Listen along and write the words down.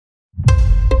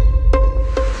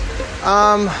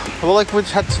Well, like we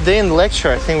had today in the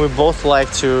lecture, I think we both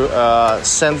like to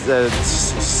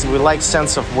we like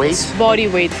sense of weight. It's body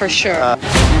weight for sure.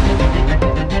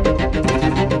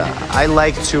 I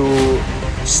like to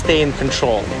stay in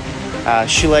control.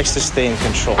 She likes to stay in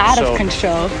control. Out of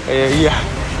control. Yeah.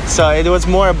 So it was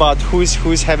more about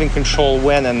who's having control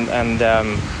when and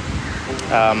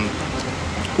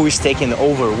who is taking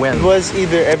over when. It was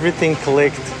either everything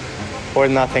clicked or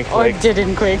nothing clicked. Or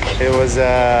didn't click. It was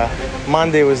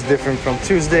Monday was different from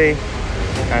Tuesday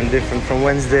and different from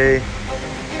Wednesday,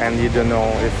 and you don't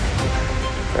know if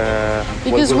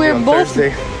because we're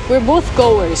both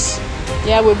goers.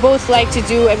 Yeah, we both like to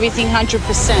do everything 100%.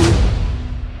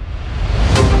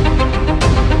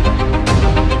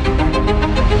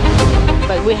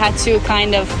 But we had to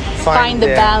kind of find the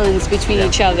balance between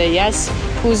each other. Yes,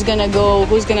 who's gonna go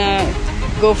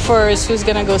first, who's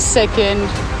gonna go second.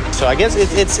 So I guess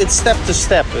it's step to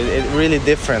step. It's really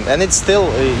different, and it's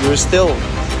still you're still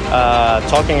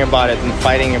talking about it and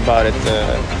fighting about it.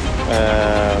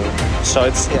 So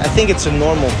I think it's a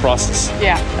normal process.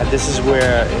 Yeah. And this is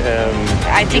where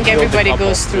I think everybody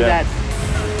goes through that.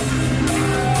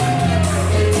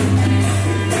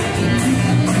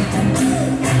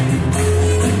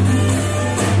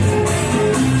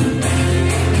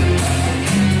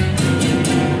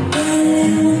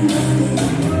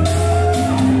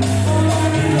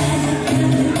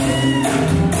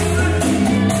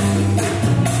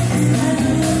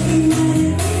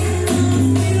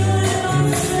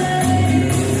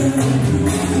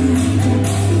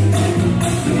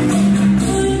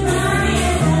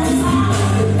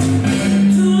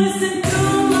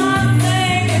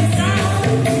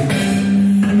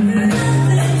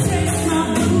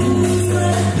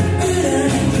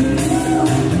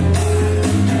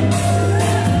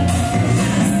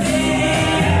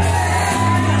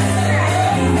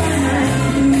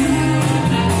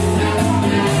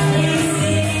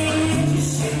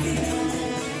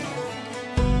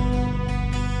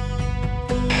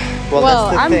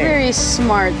 Well, I'm a very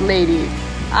smart lady.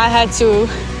 I had to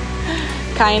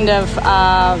kind of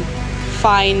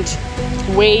find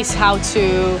ways how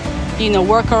to,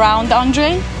 work around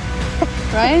Andrei,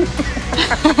 right?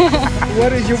 What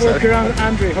did you work around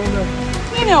Andrei? Hold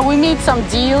on. We made some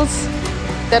deals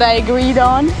that I agreed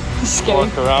on. Just kidding.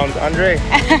 Work around Andrei.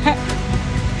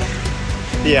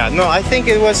 Yeah, no, I think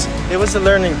it was a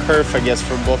learning curve, I guess,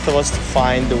 for both of us to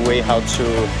find the way how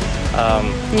to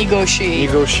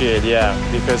negotiate, yeah,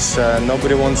 because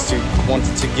nobody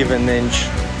wanted to give an inch.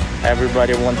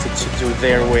 Everybody wanted to do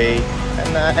their way,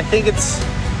 and I think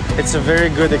it's a very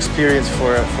good experience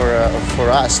for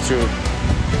us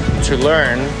to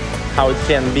learn how it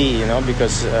can be,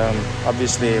 because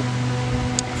obviously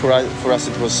for us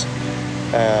it was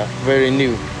very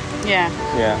new. Yeah.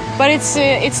 Yeah. But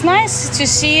it's nice to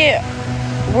see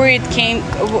where it came,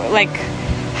 like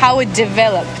how it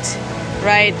developed,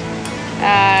 right?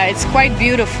 It's quite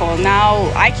beautiful.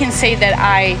 Now I can say that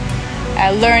I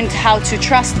learned how to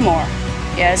trust more.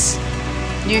 Yes,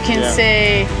 you can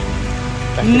say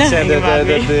nothing about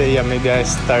me. Maybe I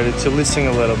started to listen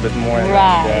a little bit more.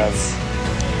 Right.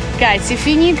 And, guys, if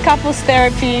you need couples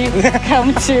therapy,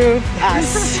 come to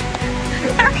us.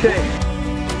 Okay.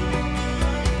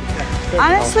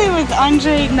 Honestly, with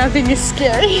Andrei, nothing is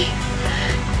scary.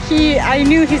 I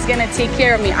knew he's gonna take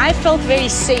care of me. I felt very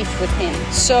safe with him.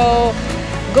 So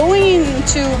going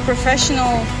into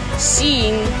professional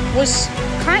scene was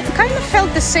kind of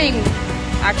felt the same,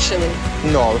 actually.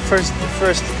 No, the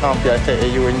first comp, I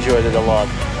think you enjoyed it a lot.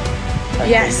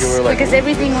 Yes, because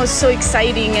everything was so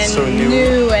exciting and so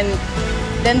new. And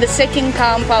then the second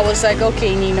comp, I was like,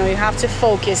 okay, Nino, you have to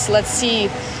focus. Let's see,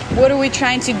 what are we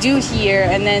trying to do here?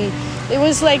 And then it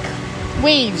was like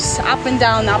waves, up and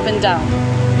down, up and down.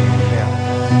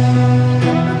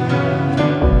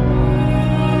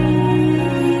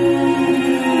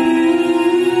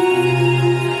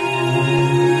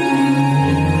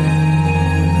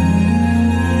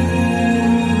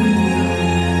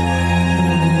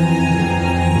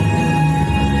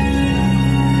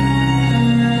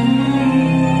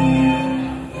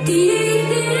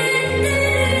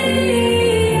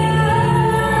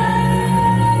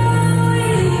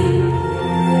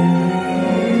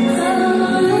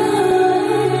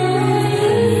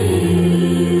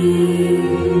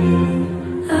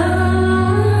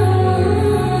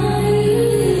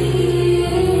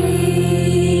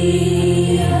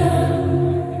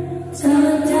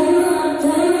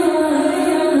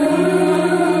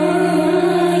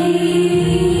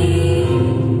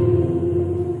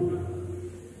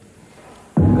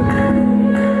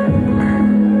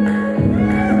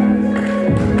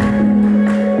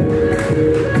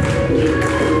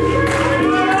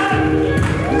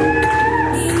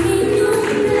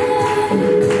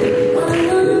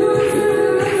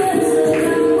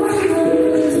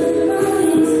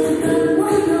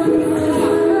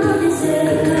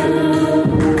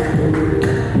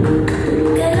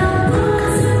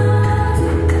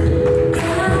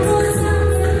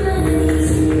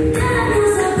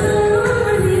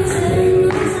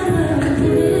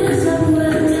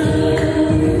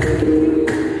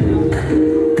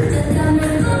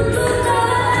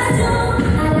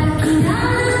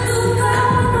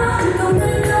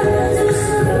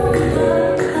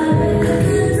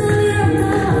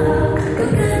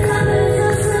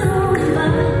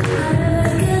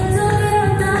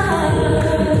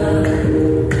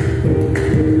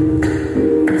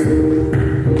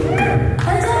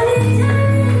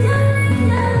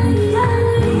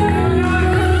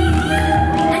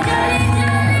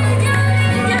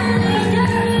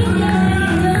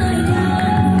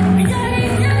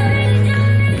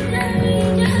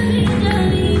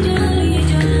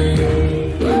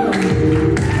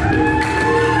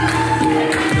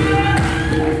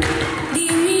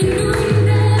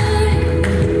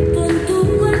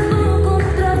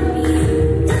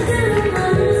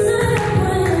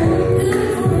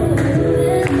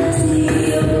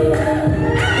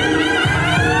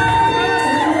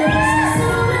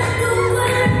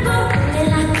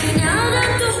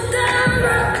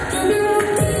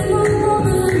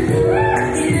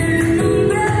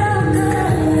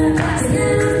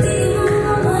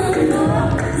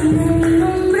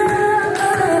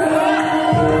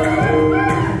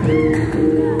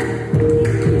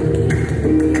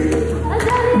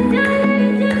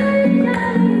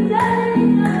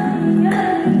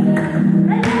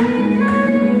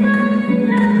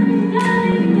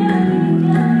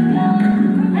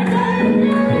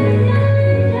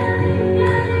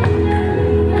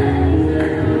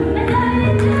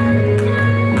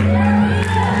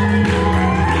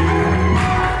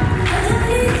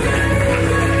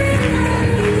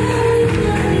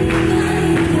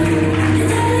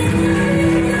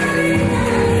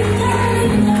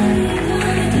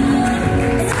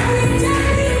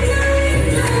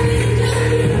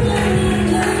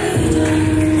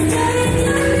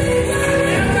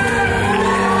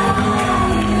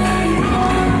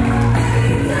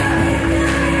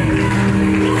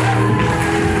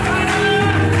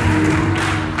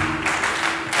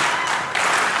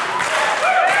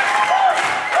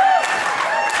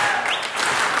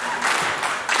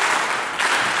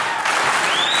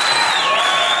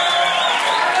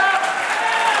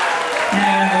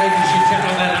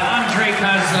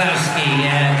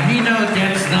 Kozlovsky